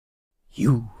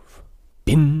You've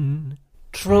been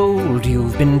trolled,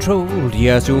 you've been trolled,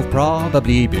 yes, you've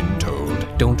probably been told.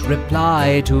 Don't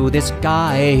reply to this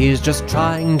guy, he's just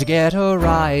trying to get a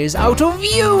rise out of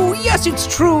you. Yes, it's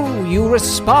true, you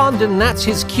respond and that's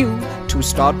his cue to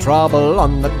start trouble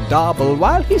on the double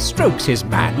while he strokes his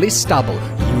manly stubble.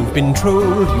 You've been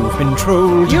trolled, you've been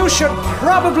trolled, you should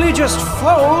probably just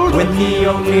fold when the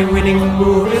only winning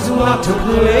move is not to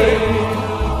play.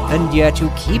 And yet you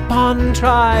keep on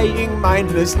trying,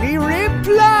 mindlessly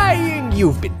replying.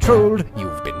 You've been trolled,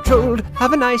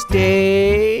 have a nice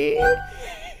day.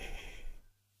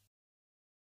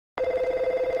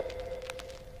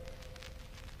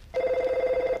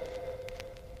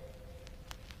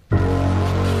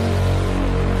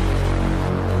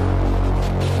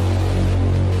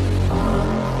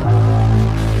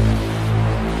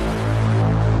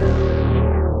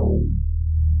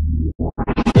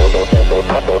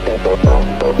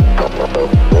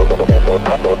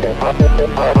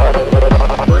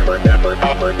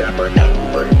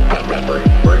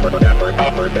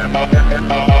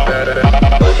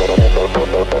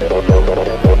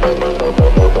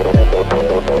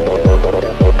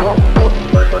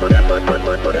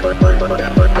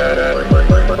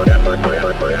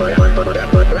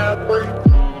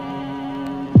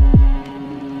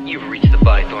 You've reached the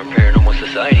Bythorn Paranormal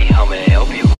Society. How may I help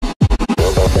you?